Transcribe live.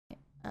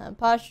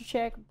Posture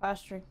check,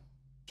 posture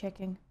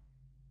checking.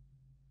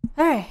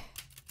 Alright.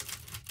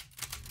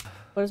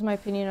 What is my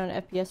opinion on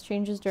FPS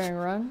changes during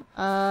run?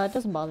 It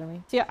doesn't bother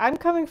me. So yeah, I'm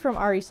coming from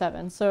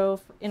RE7, so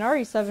in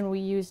RE7 we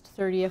used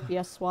 30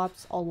 FPS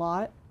swaps a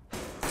lot.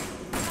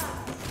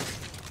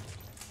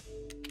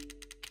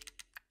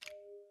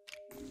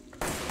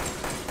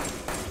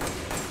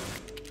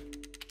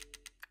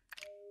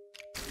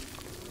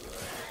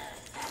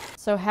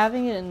 So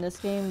having it in this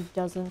game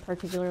doesn't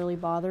particularly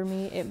bother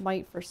me. It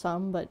might for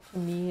some, but to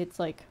me it's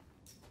like,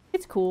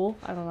 it's cool.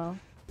 I don't know.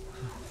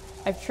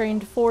 I've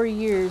trained 4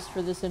 years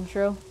for this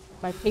intro.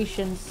 My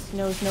patience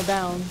knows no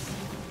bounds.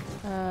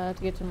 To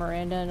get to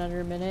Miranda in under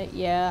a minute.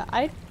 Yeah,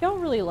 I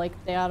don't really like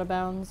the out of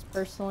bounds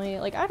personally.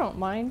 Like, I don't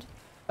mind,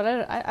 but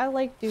I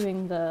like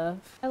doing the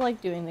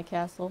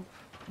castle.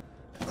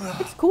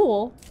 It's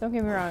cool. Don't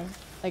get me wrong.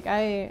 Like,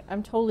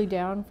 I'm totally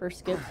down for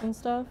skips and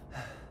stuff.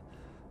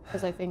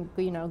 Because I think,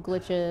 you know,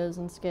 glitches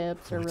and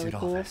skips are really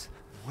cool.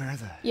 Where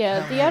the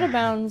Yeah, the out of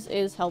bounds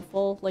is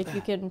helpful. Like, you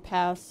can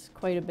pass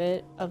quite a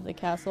bit of the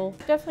castle.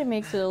 It definitely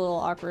makes it a little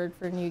awkward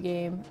for a new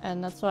game,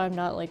 and that's why I'm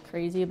not like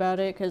crazy about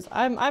it, because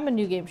I'm a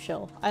new game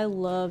shill. I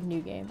love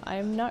new game.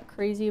 I'm not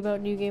crazy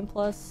about new game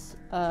plus,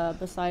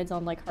 besides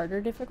on like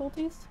harder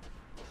difficulties.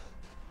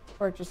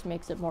 Or it just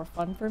makes it more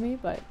fun for me,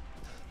 but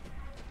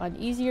on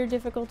easier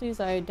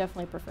difficulties, I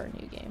definitely prefer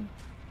new game.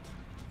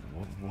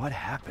 What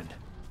happened?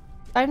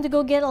 Time to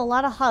go get a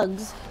lot of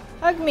hugs.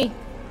 Hug me!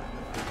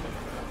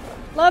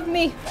 Love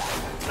me!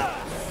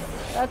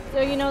 That's,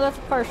 you know, that's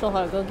a partial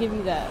hug. I'll give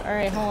you that.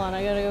 Alright, hold on.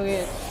 I gotta go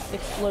get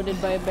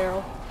exploded by a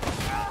barrel.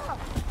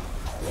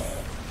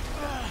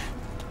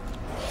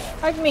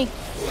 Hug me!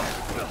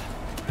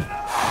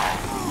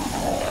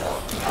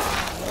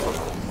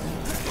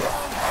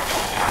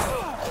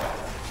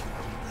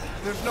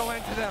 There's no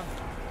end to them.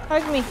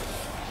 Hug me!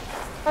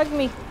 Hug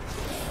me!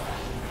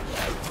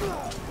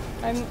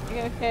 I'm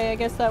okay, I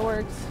guess that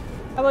works.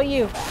 How about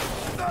you?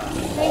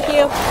 Thank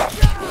you!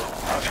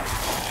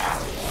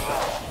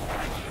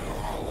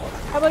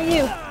 How about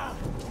you?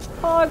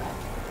 Hog!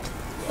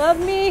 Love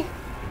me!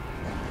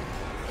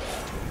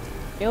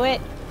 Do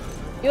it!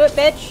 Do it,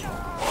 bitch!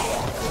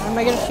 Am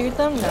I gonna shoot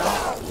them?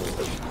 No.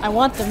 I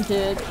want them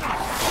to...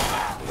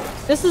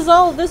 This is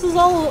all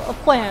a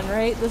plan,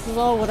 right? This is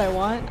all what I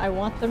want. I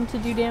want them to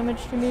do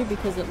damage to me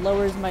because it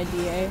lowers my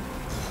DA.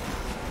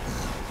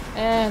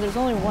 And there's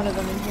only one of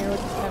them in here, which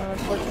is kind of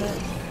unfortunate.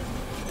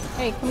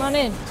 Hey, come on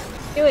in.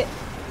 Do it.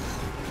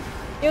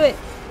 Do it.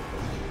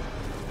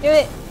 Do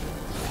it.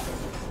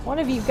 One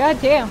of you,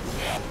 goddamn.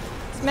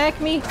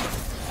 Smack me.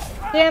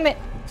 Damn it.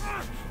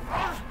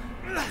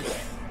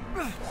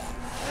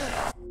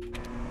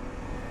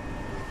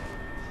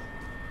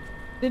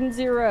 Didn't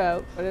zero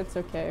out, but it's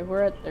okay.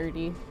 We're at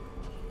 30.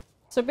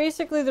 So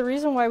basically the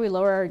reason why we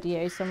lower our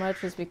DA so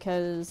much is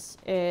because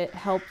it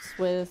helps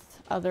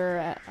with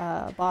other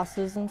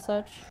bosses and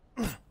such.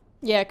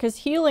 Yeah, because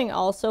healing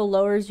also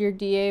lowers your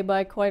DA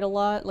by quite a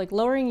lot. Like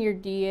lowering your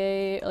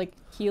DA, like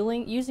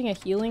using a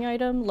healing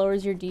item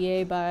lowers your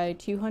DA by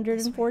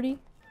 240.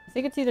 I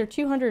think it's either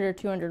 200 or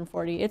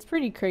 240. It's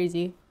pretty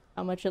crazy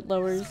how much it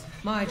lowers.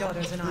 My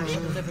daughters and I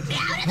shall deliver to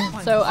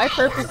you. So I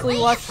purposely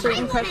watch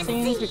certain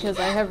cutscenes because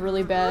I have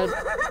really bad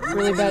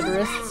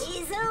wrists.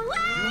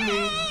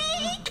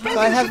 So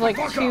I have like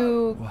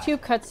two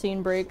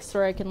cutscene breaks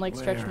where I can like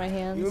stretch my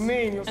hands.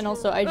 And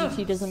also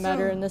IGT doesn't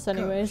matter in this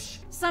anyways.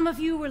 Some of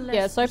you were less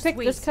Yeah, so I picked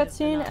this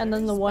cutscene and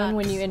then the one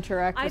when you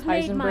interact with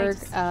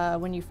Heisenberg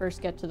when you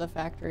first get to the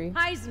factory.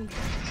 Heisenberg.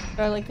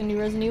 I like the new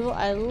Resident Evil.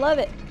 I love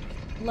it.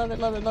 Love it,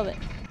 love it, love it.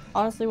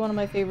 Honestly, one of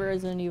my favorite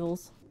Resident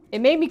Evils. It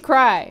made me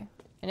cry.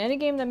 And any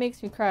game that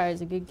makes me cry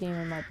is a good game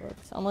in my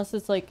books. Unless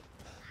it's like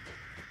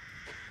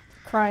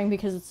crying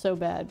because it's so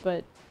bad,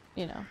 but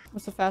you know.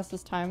 What's the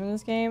fastest time in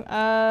this game?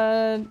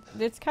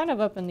 It's kind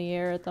of up in the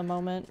air at the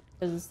moment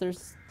because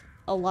there's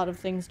a lot of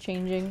things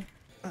changing.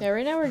 Yeah,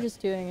 right now we're just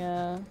doing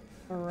a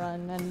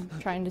run and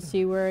trying to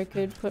see where I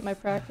could put my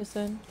practice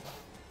in.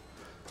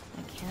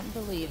 I can't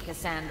believe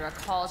Cassandra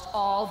caused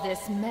all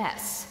this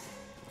mess.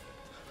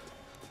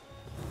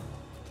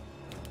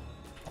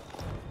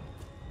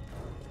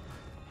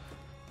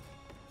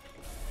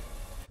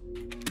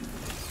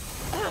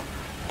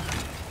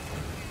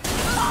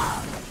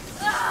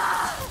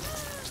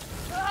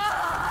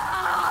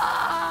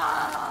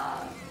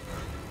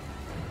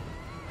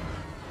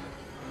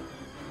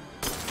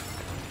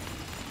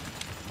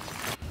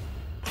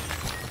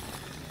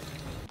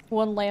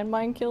 One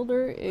landmine killed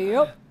her.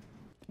 Yep.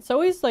 It's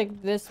always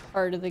like this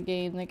part of the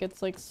game that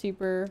gets like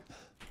super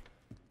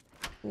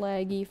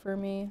laggy for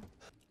me.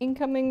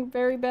 Incoming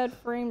very bad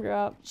frame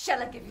drop. Shall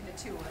I give you the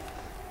tour?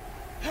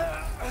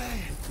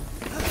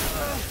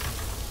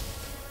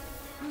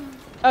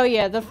 Oh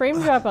yeah, the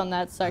frame drop on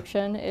that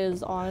section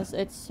is honest.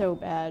 It's so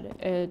bad.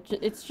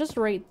 It's just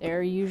right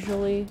there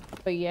usually.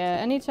 But yeah,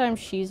 anytime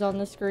she's on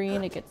the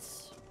screen, it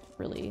gets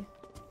really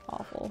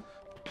awful.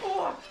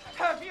 What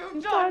have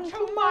you done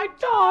to my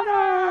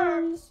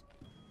daughters?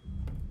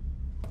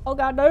 Oh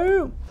god,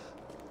 no!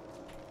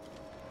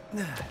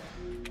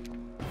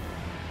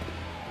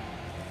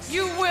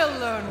 You will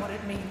learn what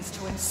it means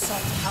to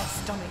insult House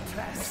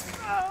Dimitrescu.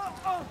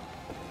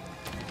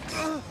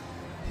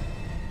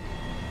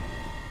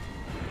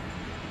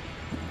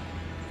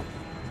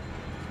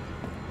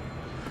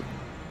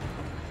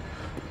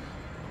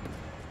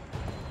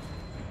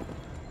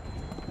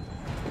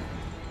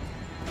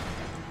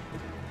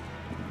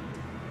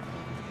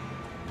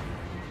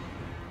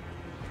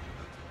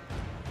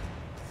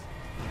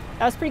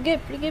 That was pretty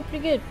good, pretty good,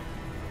 pretty good.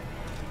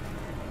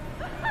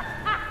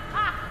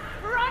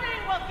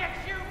 Running will get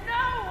you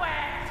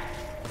nowhere!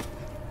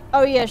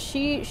 Oh yeah,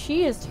 she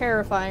is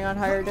terrifying on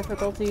higher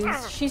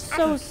difficulties. She's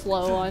so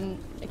slow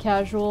on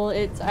casual,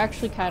 it's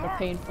actually kind of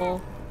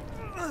painful.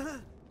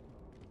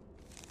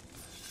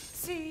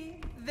 See,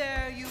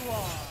 there you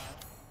are.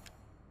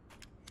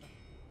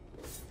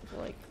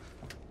 Like...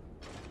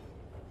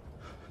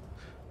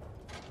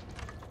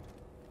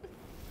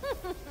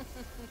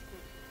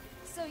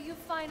 So you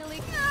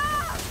finally...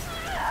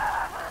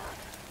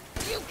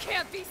 You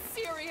can't be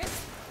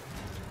serious!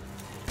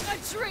 A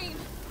dream!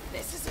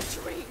 This is a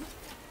dream!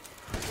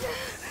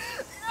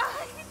 I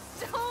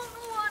don't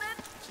want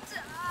to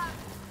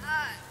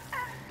die!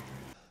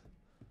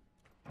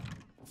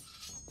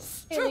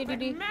 Hey, Lady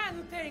D. Stupid man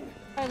thing!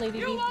 Hi, Lady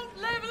You D. won't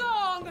live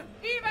long,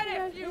 even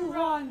if you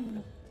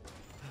run!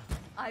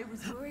 I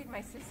was worried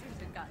my sisters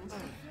had gotten to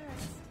me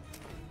first.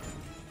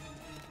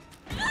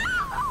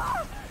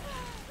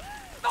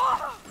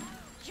 Ah!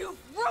 You've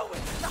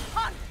ruined the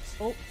hunt!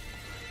 Oh.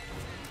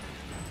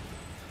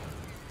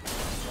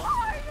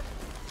 Why?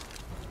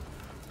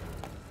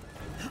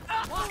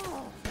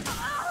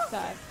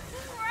 Die.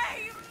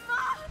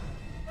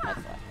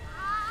 That's why.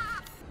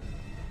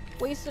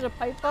 Wasted a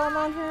pipe bomb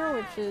on her,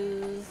 which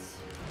is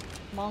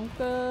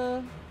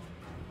Monka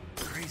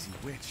Crazy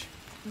witch.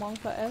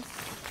 S.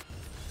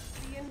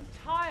 The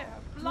entire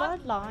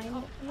Bloodline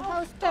of in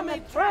House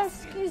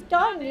Dimitrescu is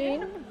done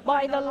in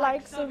by the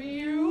likes of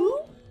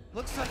you.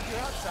 Looks like you're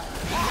outside.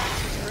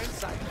 You're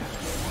inside now.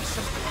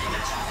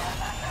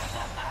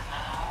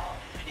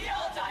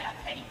 You'll die a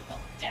painful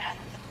death!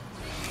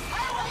 I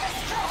will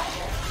destroy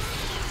you!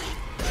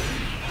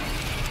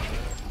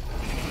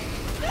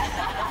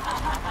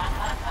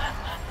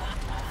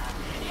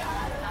 You're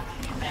a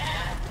lucky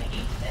man,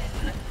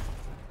 Ethan.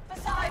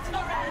 Besides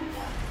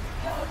Miranda,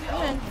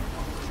 Come in.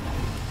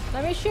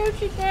 Let me shoot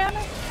you, damn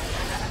it.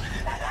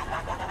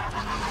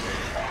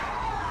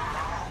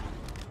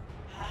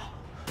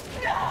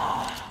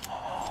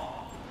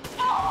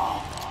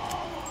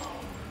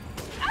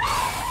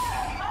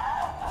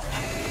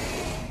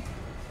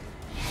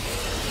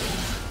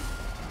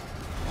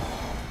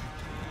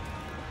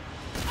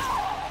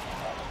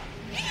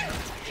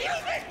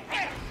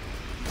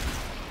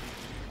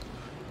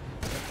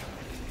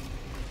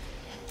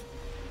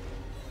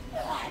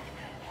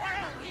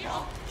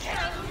 you'll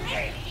kill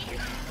me!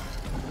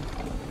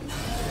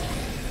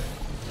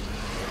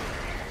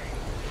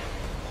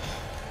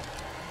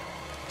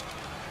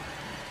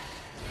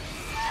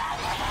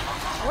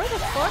 Where the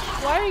fuck?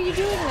 Why are you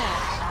doing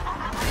that?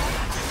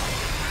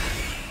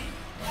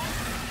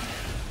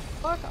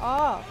 Fuck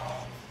off.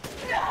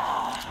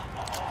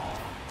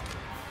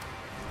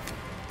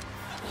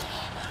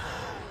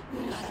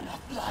 Not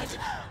enough blood.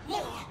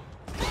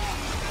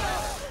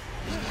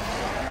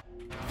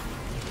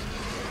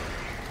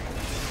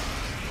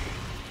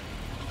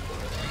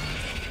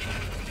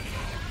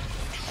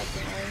 That's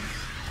annoying.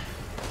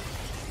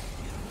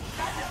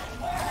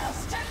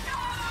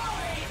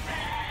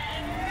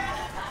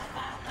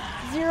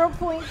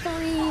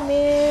 0.3,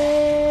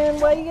 man.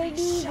 Why you gotta do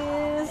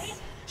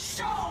this?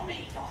 Show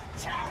me your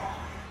terror.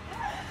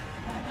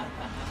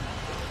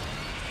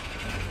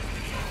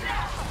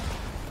 Now,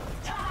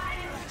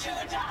 time to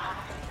die.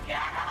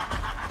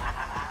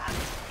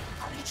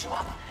 I'll eat you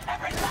up,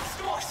 every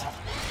last morsel.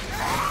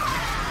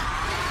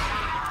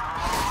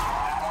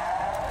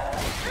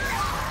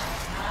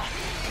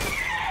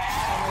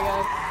 Oh my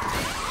god.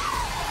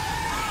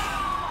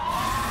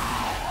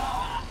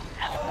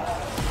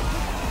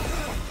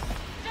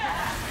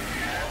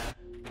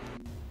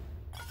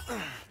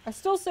 I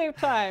still saved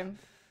time,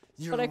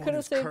 but I could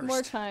have saved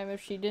more time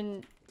if she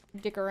didn't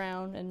dick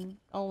around and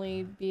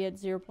only be at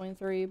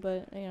 0.3,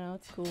 but you know,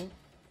 it's cool.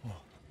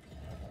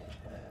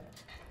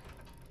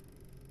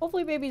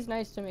 Hopefully Baby's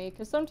nice to me,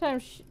 because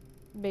sometimes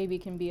Baby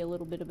can be a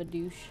little bit of a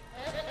douche.